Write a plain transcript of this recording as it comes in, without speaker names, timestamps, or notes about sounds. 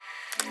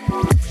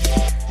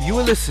You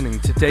are listening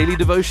to Daily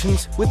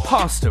Devotions with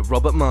Pastor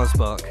Robert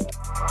Marsbach.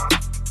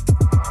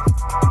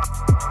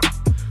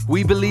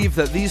 We believe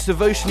that these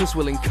devotions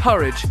will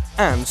encourage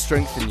and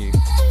strengthen you.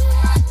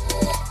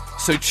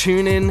 So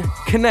tune in,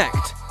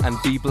 connect, and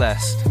be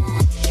blessed.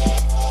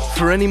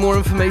 For any more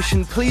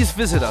information, please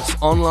visit us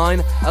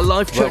online at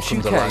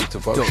lifechurchuk.org.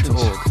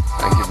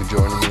 Thank you for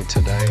joining me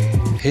today.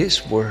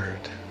 His word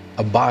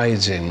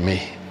abides in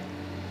me.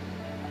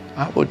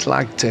 I would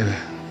like to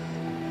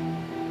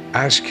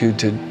ask you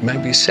to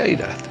maybe say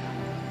that.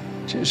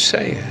 Just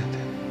say it.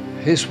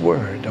 His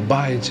word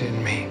abides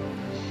in me.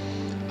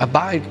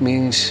 Abide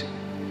means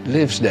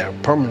lives there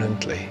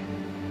permanently,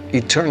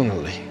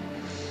 eternally.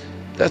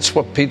 That's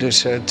what Peter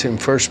said in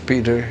 1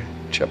 Peter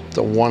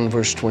chapter 1,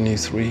 verse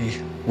 23.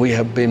 We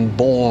have been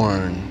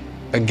born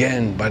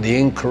again by the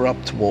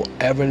incorruptible,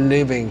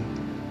 ever-living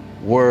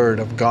word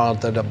of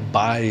God that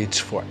abides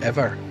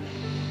forever.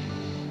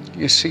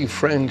 You see,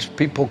 friends,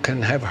 people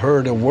can have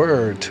heard a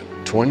word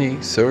 20,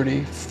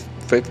 30,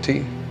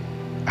 50,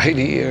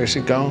 80 years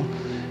ago,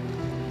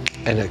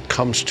 and it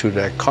comes to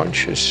their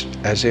conscience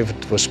as if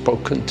it was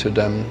spoken to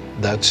them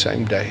that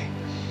same day.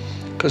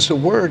 Because the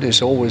word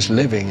is always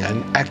living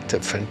and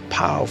active and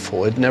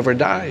powerful. It never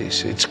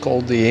dies. It's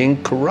called the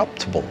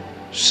incorruptible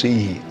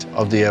seed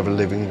of the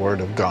ever-living word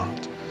of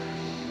God.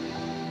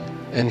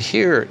 And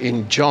here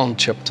in John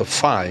chapter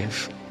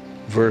 5,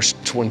 verse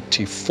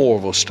 24,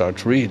 we'll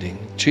start reading.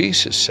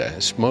 Jesus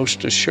says,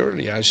 "Most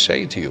assuredly I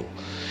say to you,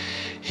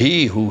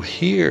 he who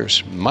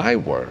hears my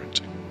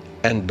word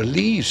and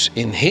believes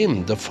in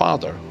him, the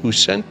Father who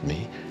sent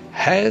me,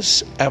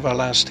 has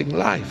everlasting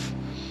life."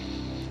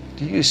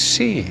 Do you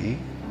see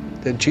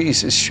that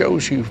Jesus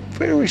shows you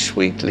very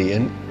sweetly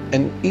and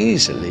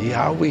easily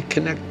how we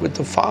connect with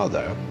the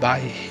Father? By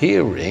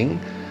hearing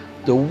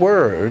the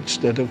words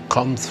that have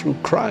come through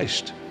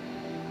Christ.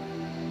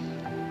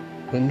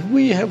 When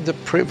we have the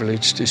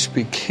privilege to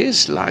speak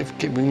his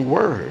life-giving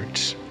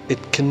words,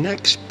 it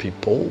connects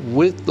people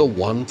with the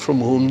one from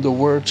whom the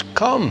words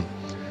come.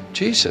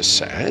 Jesus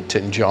said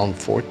in John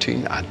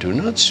 14, "I do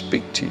not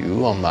speak to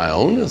you on my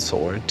own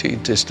authority.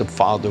 It is the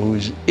Father who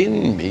is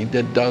in me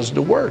that does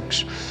the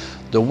works.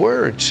 The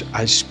words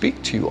I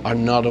speak to you are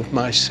not of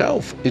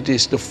myself. It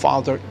is the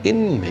Father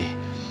in me."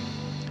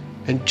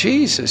 And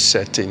Jesus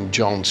said in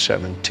John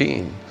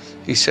 17,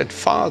 he said,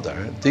 "Father,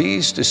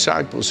 these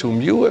disciples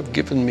whom you have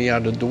given me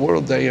out of the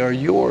world, they are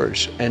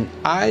yours, and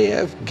I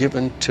have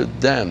given to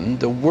them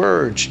the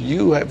words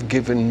you have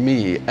given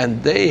me,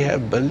 and they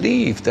have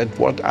believed that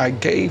what I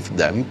gave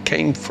them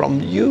came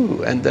from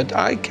you, and that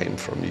I came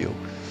from you."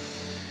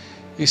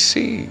 You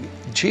see,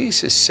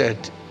 Jesus said,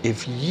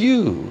 if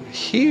you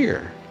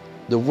hear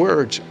the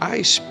words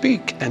I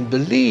speak and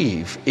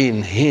believe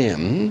in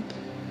him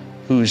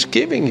who's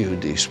giving you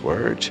these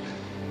words,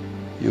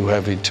 you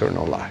have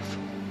eternal life.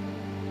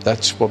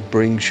 That's what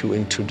brings you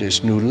into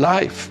this new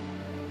life.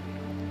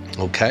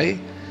 Okay?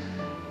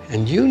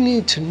 And you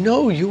need to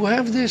know you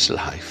have this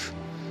life.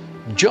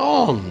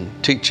 John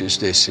teaches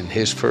this in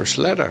his first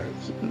letter.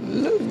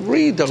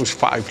 Read those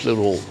 5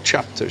 little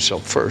chapters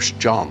of 1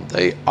 John.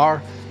 They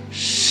are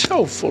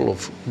so full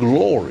of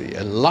glory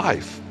and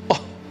life.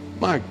 Oh,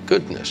 my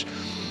goodness.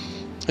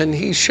 And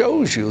he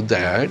shows you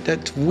there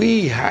that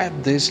we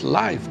have this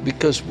life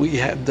because we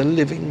have the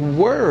living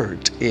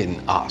word in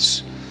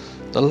us.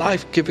 The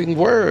life-giving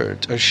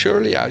word.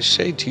 Surely I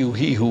say to you,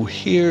 he who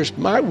hears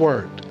my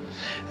word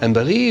and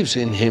believes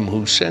in him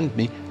who sent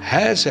me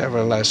has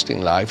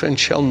everlasting life and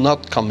shall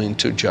not come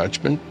into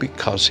judgment,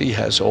 because he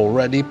has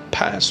already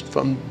passed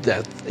from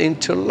death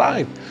into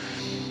life.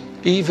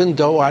 Even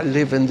though I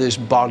live in this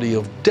body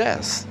of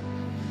death,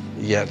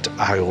 yet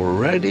I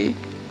already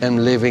am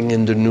living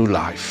in the new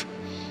life,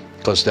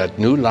 because that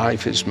new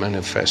life is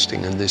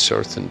manifesting in this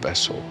earthen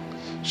vessel.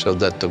 So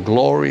that the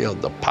glory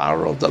of the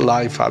power of the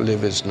life I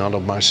live is not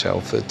of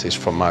myself, it is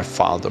from my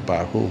Father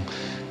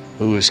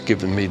who has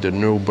given me the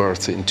new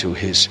birth into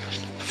his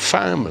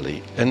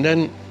family. And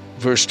then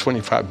verse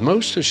 25,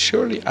 "Most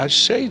assuredly I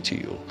say to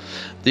you,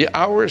 the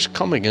hour is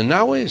coming, and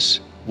now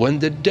is, when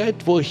the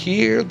dead will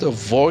hear the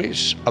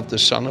voice of the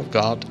Son of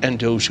God, and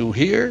those who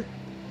hear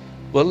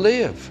will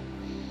live."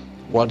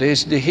 What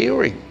is the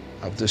hearing?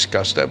 I've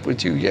discussed that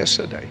with you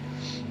yesterday.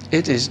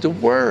 It is the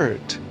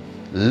word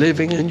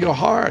living in your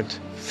heart.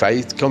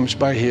 Faith comes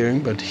by hearing,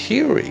 but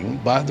hearing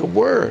by the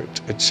word.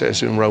 It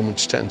says in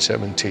Romans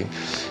 10:17.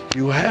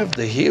 You have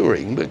the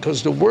hearing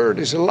because the word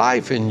is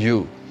alive in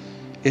you.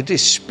 It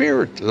is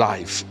spirit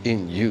life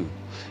in you.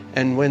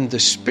 And when the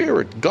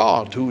Spirit,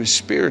 God, who is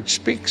Spirit,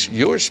 speaks,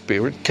 your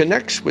spirit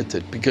connects with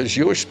it, because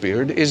your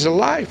spirit is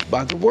alive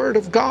by the word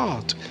of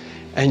God.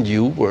 And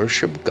you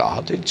worship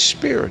God in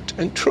spirit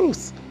and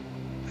truth.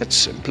 That's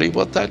simply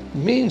what that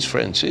means,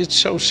 friends. It's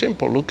so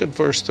simple. Look at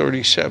verse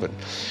 37.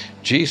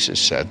 Jesus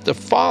said, "The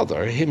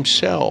Father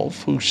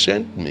himself who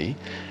sent me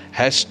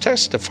has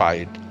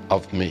testified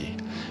of me.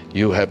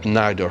 You have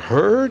neither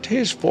heard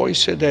his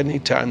voice at any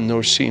time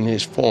nor seen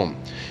his form.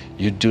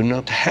 You do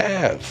not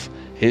have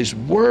his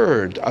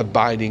word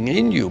abiding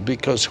in you,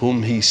 because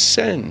whom he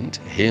sent,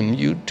 him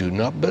you do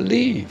not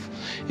believe.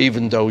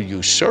 Even though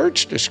you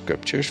search the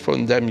scriptures,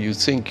 from them you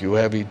think you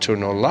have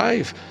eternal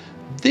life.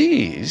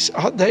 These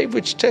are they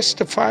which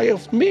testify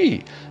of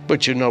me,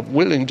 but you're not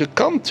willing to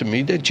come to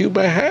me that you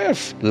may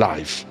have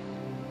life.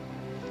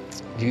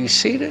 Do you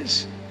see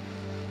this?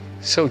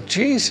 So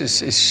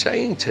Jesus is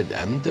saying to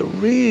them, the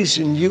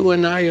reason you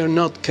and I are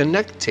not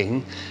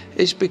connecting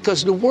is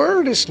because the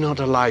word is not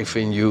alive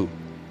in you.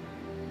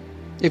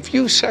 If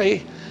you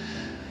say,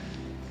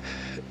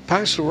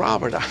 Pastor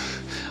Robert,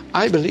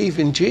 I believe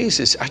in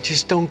Jesus, I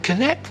just don't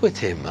connect with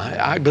him.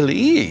 I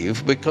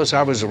believe because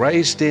I was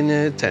raised in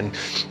it, and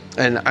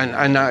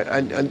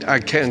I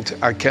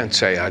can't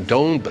say I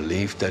don't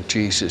believe that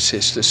Jesus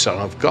is the Son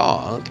of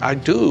God. I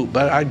do,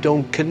 but I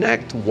don't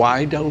connect.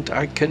 Why don't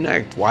I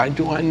connect? Why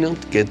do I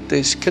not get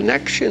this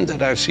connection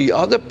that I see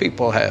other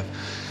people have?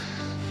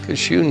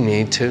 Because you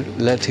need to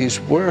let his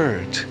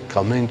word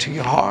come into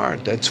your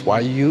heart. That's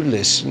why you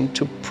listen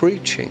to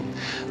preaching.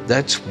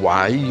 That's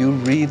why you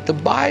read the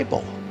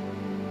Bible.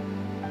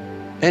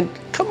 And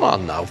come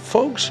on now,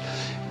 folks,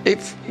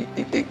 if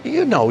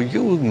you know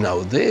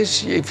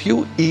this, if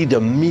you eat a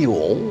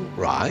meal,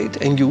 right,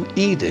 and you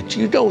eat it,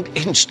 you don't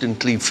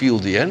instantly feel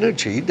the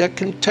energy. That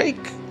can take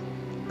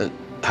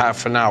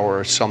half an hour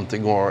or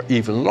something, or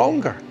even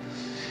longer.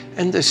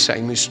 And the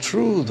same is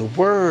true. The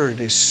word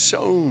is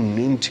sown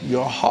into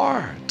your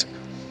heart,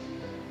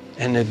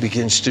 and it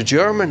begins to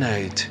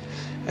germinate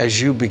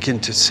as you begin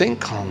to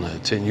think on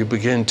it, and you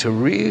begin to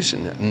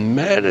reason and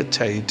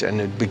meditate, and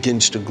it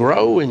begins to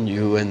grow in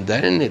you, and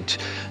then it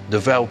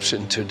develops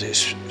into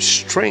this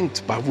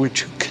strength by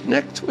which you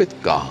connect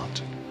with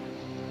God.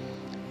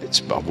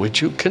 It's by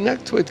which you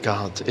connect with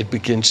God. It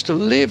begins to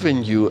live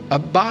in you,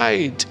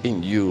 abide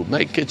in you,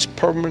 make its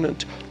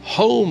permanent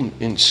home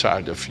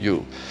inside of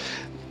you.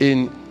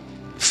 In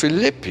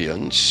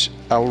Philippians,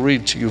 I'll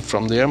read to you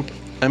from the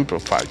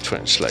Amplified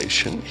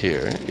translation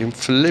here, in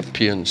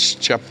Philippians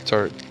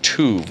chapter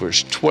 2,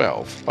 verse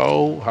 12.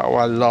 Oh, how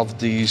I love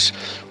these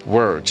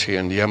words here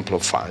in the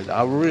Amplified.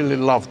 I really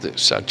love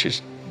this.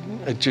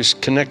 It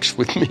just connects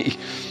with me.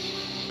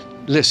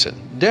 Listen,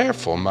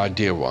 therefore, my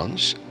dear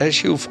ones,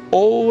 as you've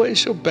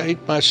always obeyed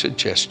my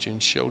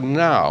suggestions, so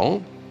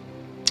now,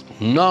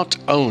 not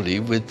only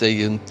with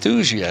the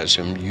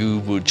enthusiasm you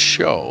would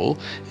show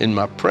in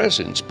my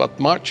presence, but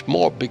much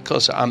more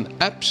because I'm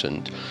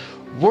absent,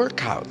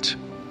 work out,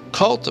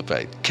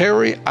 cultivate,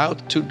 carry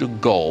out to the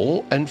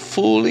goal, and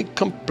fully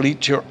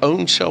complete your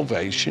own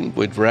salvation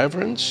with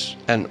reverence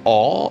and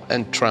awe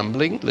and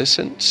trembling,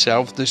 listen,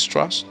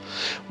 self-distrust,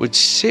 with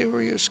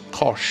serious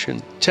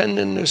caution,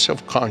 tenderness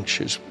of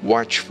conscience,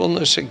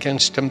 watchfulness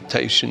against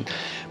temptation,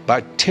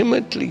 by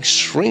timidly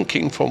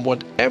shrinking from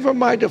whatever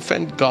might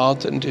offend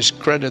God and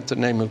discredit the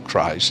name of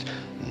Christ,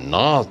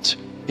 not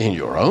in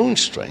your own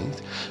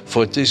strength,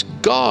 for it is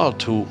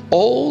God who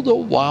all the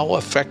while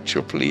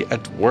effectually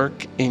at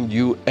work in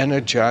you,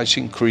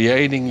 energizing,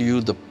 creating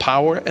you the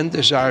power and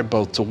desire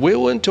both to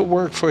will and to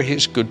work for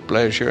his good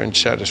pleasure and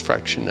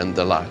satisfaction and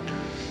delight.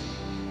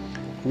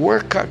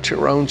 Work out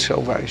your own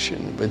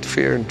salvation with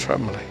fear and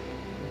trembling.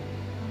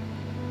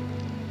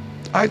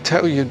 I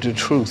tell you the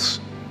truth.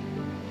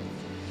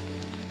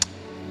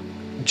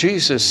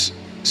 Jesus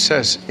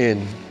says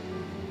in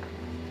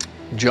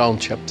John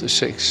chapter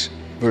 6,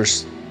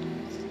 verse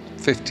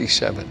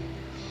 57,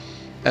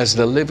 as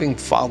the living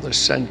Father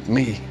sent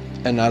me,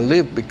 and I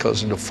live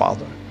because of the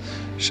Father,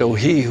 so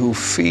he who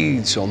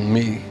feeds on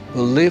me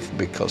will live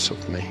because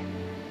of me.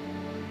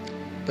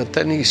 But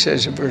then he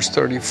says in verse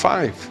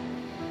 35,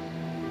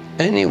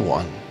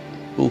 anyone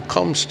who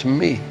comes to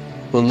me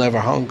will never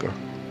hunger,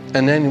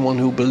 and anyone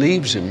who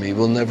believes in me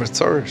will never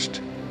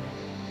thirst.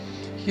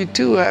 You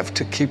do have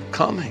to keep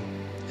coming,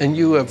 and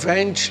you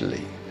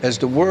eventually, as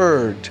the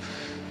word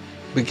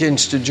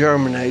begins to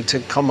germinate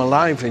and come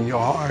alive in your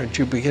heart,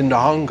 you begin to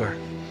hunger.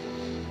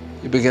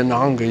 You begin to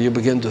hunger, you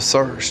begin to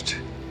thirst.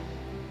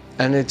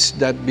 And it's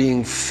that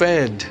being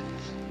fed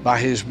by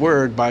his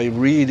word, by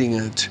reading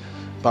it,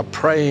 by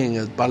praying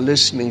it, by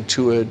listening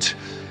to it,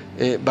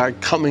 by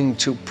coming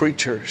to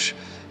preachers,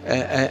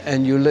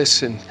 and you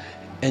listen,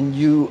 and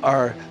you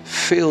are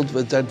filled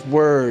with that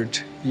word.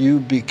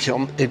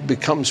 It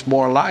becomes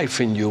more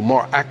life in you,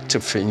 more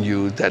active in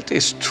you. That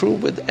is true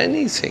with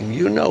anything,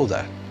 you know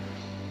that.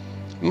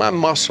 My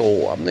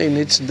muscle, I mean,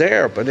 it's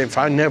there, but if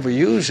I never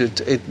use it,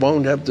 it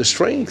won't have the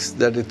strength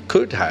that it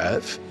could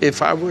have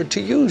if I were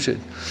to use it.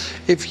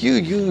 If you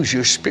use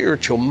your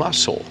spiritual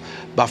muscle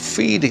by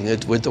feeding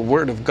it with the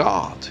Word of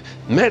God,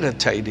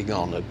 meditating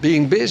on it,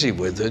 being busy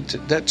with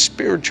it, that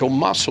spiritual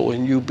muscle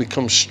in you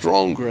becomes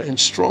stronger and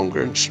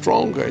stronger and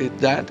stronger.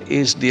 That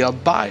is the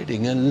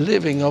abiding and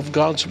living of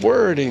God's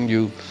Word in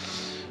you.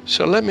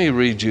 So let me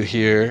read you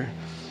here,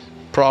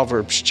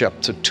 Proverbs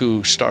chapter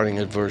 2, starting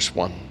at verse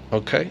 1,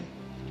 okay?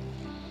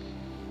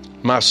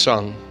 My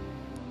son,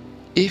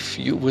 if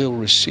you will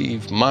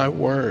receive my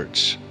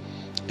words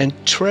and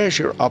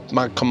treasure up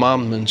my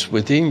commandments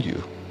within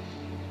you.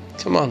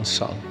 Come on,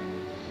 son.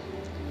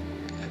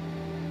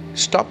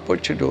 Stop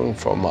what you're doing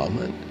for a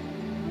moment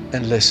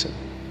and listen.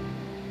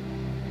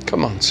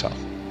 Come on, son.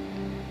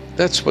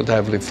 That's what the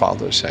Heavenly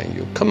Father is saying to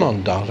you. Come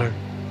on, daughter.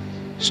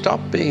 Stop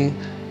being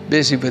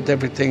busy with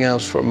everything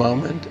else for a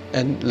moment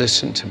and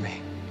listen to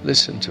me.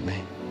 Listen to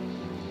me.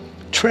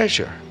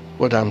 Treasure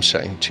what I'm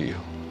saying to you.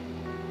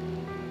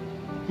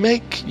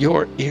 Make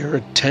your ear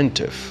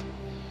attentive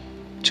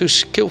to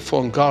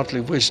skillful and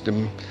godly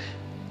wisdom,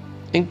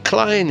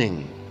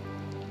 inclining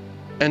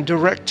and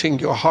directing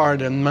your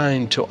heart and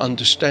mind to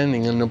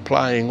understanding and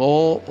applying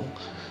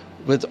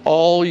with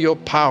all your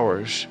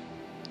powers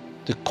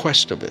the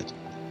quest of it.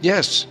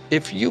 Yes,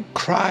 if you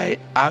cry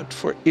out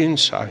for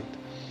insight,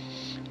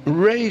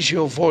 raise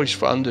your voice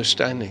for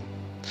understanding.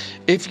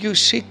 If you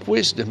seek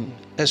wisdom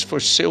as for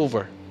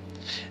silver,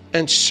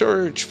 and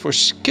search for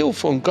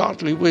skillful and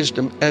godly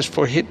wisdom as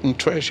for hidden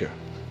treasure,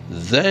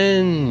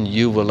 then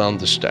you will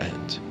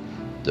understand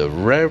the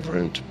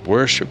reverent,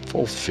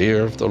 worshipful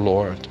fear of the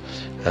Lord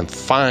and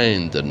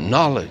find the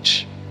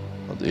knowledge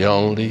of the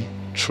only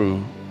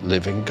true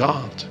living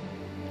God.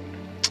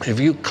 If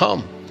you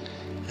come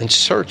and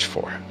search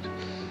for it,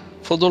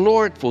 for the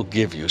Lord will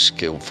give you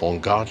skillful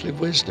and godly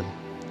wisdom,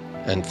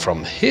 and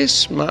from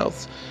his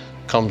mouth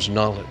comes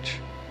knowledge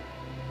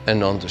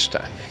and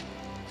understanding.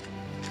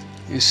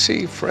 You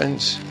see,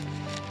 friends,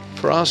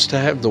 for us to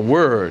have the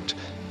Word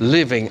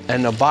living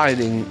and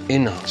abiding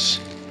in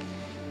us,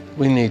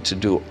 we need to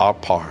do our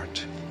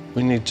part.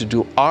 We need to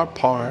do our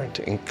part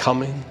in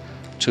coming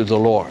to the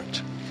Lord.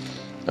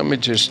 Let me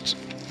just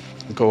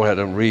go ahead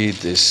and read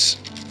this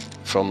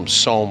from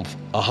Psalm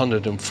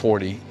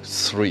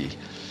 143,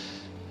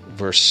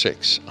 verse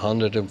 6.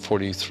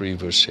 143,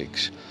 verse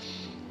 6.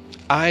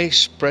 I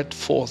spread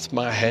forth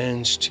my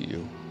hands to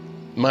you.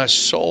 My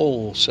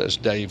soul, says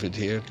David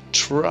here,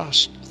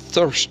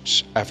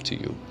 thirsts after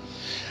you.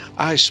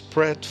 I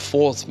spread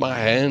forth my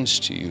hands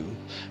to you.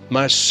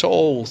 My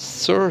soul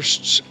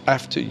thirsts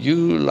after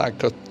you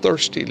like a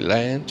thirsty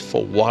land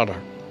for water.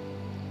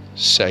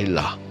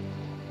 Selah.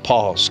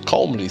 Pause,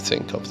 calmly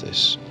think of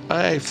this.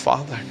 Aye,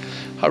 Father,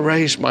 I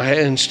raise my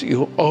hands to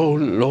you. Oh,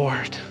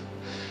 Lord.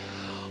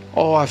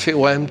 Oh, I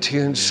feel empty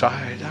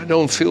inside. I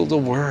don't feel the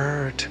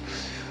Word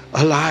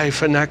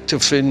alive and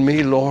active in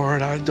me,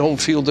 Lord. I don't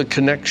feel the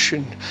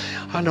connection.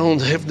 I don't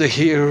have the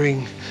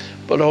hearing.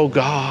 But, oh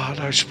God,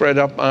 I spread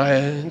up my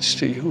hands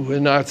to you,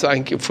 and I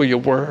thank you for your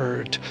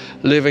Word,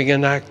 living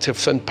and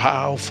active and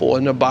powerful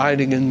and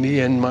abiding in me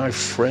and my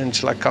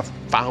friends like a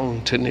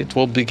fountain. It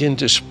will begin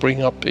to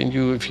spring up in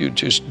you if you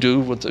just do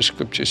what the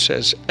Scripture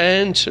says.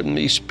 Answer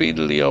me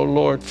speedily, O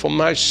Lord, for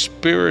my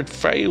spirit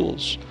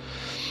fails.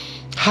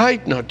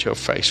 Hide not your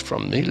face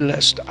from me,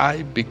 lest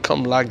I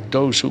become like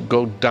those who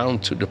go down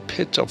to the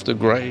pit of the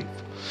grave.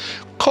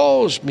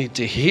 Cause me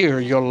to hear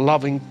your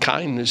loving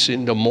kindness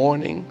in the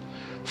morning,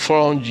 for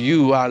on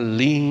you I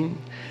lean,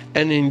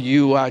 and in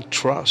you I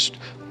trust.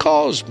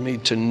 Cause me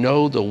to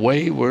know the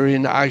way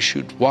wherein I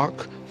should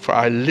walk, for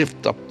I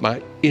lift up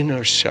my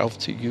inner self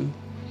to you.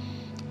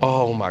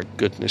 Oh my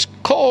goodness,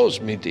 cause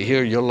me to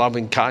hear your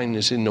loving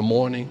kindness in the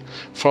morning,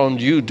 for on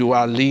you do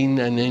I lean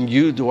and in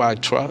you do I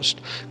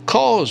trust.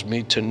 Cause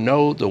me to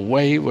know the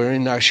way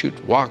wherein I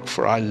should walk,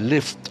 for I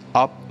lift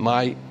up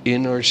my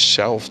inner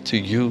self to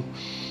you.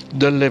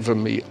 Deliver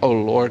me, O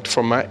Lord,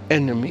 from my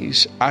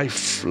enemies. I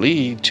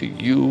flee to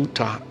you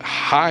to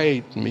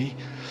hide me.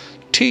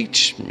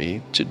 Teach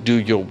me to do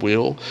your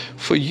will,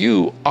 for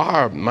you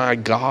are my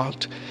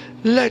God.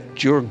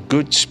 Let your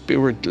good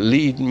spirit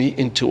lead me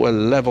into a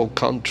level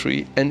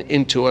country and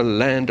into a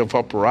land of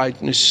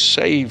uprightness.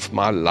 Save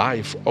my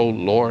life, O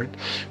Lord,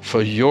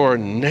 for your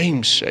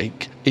name's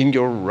sake. In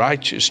your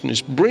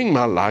righteousness, bring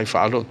my life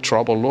out of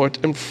trouble, Lord,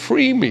 and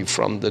free me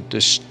from the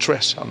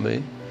distress I'm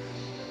in.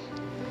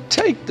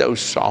 Take those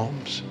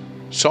Psalms,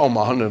 Psalm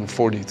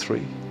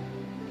 143.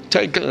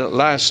 Take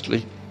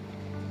lastly,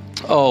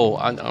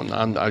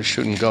 I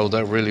shouldn't go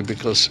there really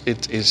because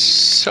it is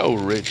so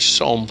rich.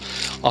 Psalm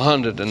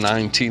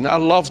 119. I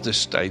love this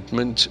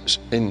statement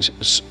in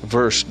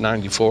verse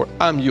 94.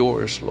 I'm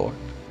yours, Lord.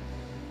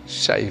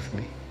 Save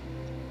me.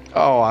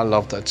 Oh, I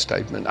love that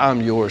statement.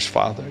 I'm yours,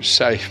 Father.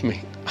 Save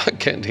me. I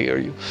can't hear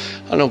you.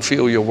 I don't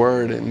feel your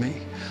word in me.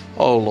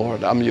 Oh,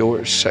 Lord, I'm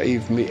yours.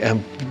 Save me.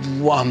 And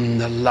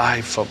the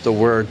life of the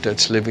Word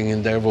that's living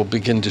in there will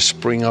begin to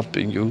spring up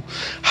in you.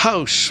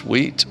 How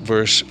sweet,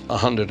 verse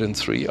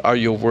 103, are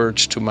your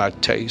words to my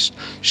taste,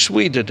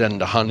 sweeter than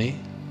the honey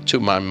to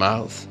my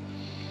mouth.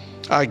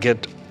 I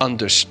get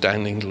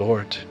understanding,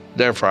 Lord.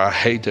 Therefore, I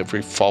hate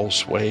every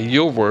false way.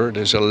 Your word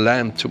is a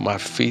lamp to my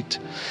feet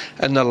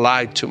and a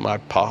light to my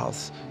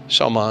path.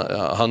 Psalm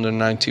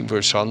 119,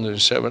 verse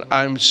 107,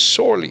 I am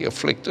sorely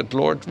afflicted,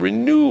 Lord.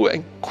 Renew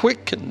and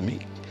quicken me.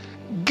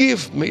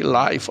 Give me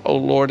life, O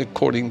Lord,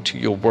 according to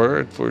your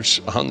word. Verse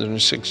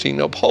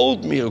 116,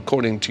 uphold me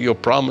according to your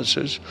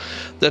promises,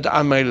 that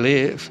I may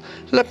live.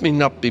 Let me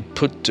not be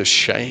put to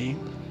shame.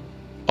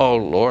 O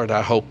Lord,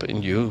 I hope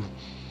in you.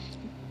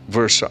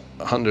 Verse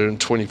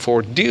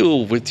 124,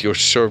 deal with your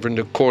servant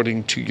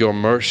according to your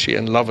mercy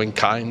and loving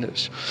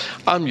kindness.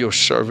 I'm your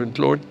servant,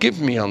 Lord.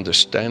 Give me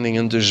understanding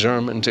and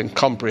discernment and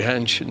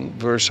comprehension.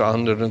 Verse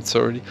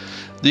 130,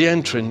 the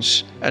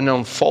entrance and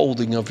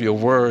unfolding of your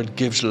word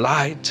gives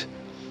light.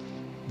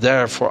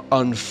 Therefore,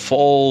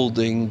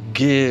 unfolding,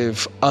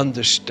 give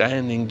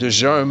understanding,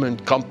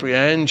 discernment,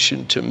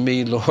 comprehension to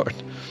me, Lord.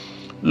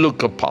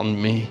 Look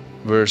upon me.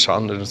 Verse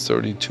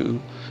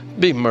 132.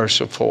 Be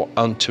merciful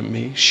unto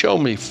me. Show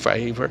me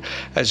favor,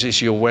 as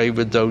is your way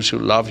with those who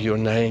love your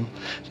name.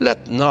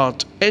 Let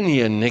not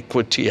any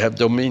iniquity have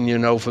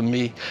dominion over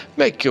me.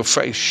 Make your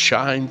face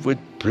shine with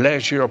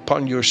pleasure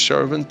upon your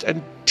servant,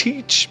 and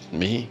teach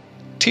me.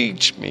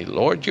 Teach me,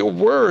 Lord. Your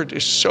word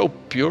is so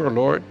pure,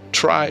 Lord,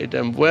 tried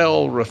and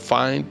well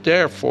refined.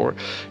 Therefore,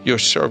 your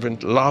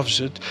servant loves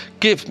it.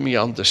 Give me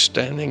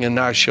understanding, and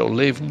I shall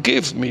live.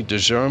 Give me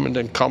discernment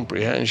and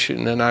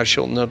comprehension, and I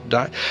shall not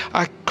die.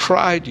 I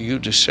cry to you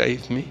to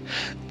save me,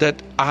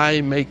 that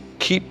I may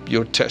keep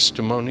your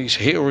testimonies,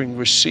 hearing,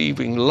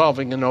 receiving,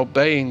 loving, and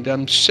obeying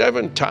them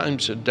 7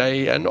 times a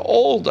day, and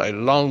all day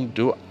long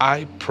do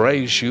I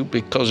praise you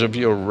because of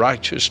your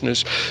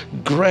righteousness.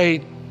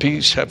 Great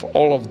peace have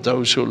all of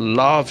those who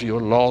love your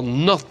law.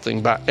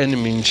 Nothing by any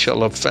means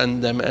shall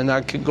offend them. And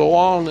I could go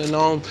on and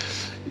on.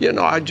 You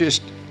know, I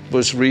just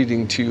was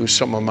reading to you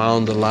some of my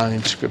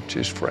underlying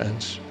scriptures,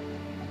 friends.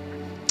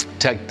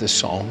 Take the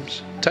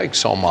Psalms. Take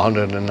Psalm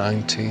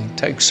 119.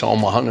 Take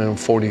Psalm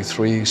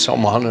 143,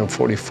 Psalm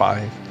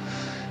 145.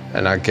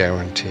 And I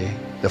guarantee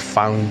the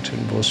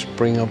fountain will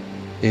spring up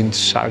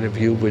inside of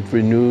you with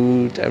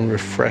renewed and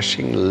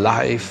refreshing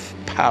life,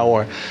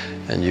 power,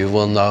 and you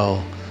will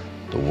know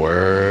the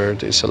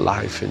word is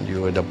alive in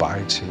you, it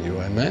abides in you.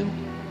 Amen.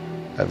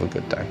 Have a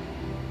good day.